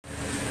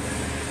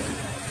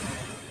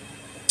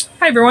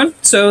Hi everyone,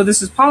 so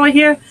this is Paula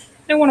here.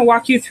 I want to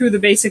walk you through the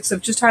basics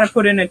of just how to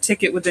put in a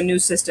ticket with the new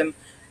system.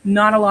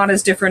 Not a lot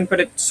is different, but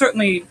it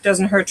certainly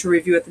doesn't hurt to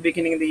review at the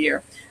beginning of the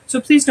year.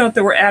 So please note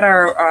that we're at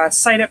our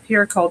site up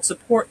here called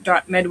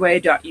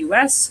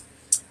support.medway.us,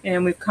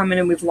 and we've come in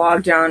and we've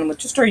logged on with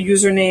just our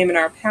username and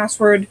our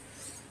password.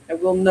 I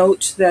will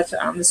note that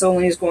this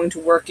only is going to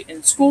work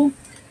in school.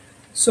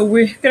 So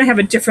we're going to have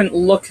a different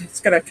look. It's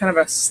got a kind of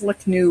a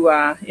slick new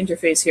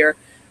interface here.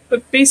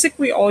 But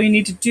basically all you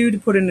need to do to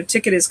put in a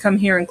ticket is come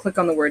here and click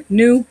on the word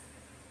new.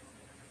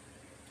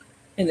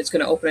 And it's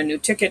going to open a new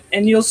ticket.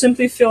 And you'll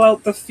simply fill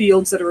out the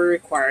fields that are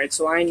required.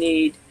 So I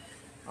need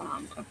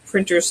a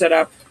printer set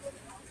up.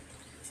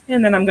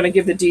 And then I'm going to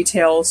give the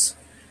details.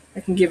 I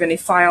can give any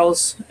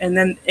files. And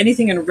then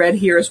anything in red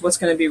here is what's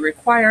going to be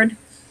required.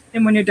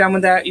 And when you're done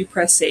with that, you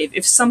press save.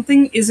 If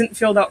something isn't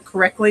filled out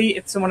correctly,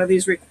 if one of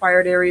these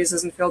required areas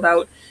isn't filled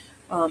out,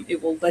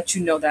 it will let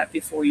you know that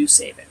before you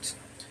save it.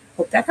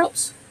 Hope that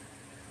helps.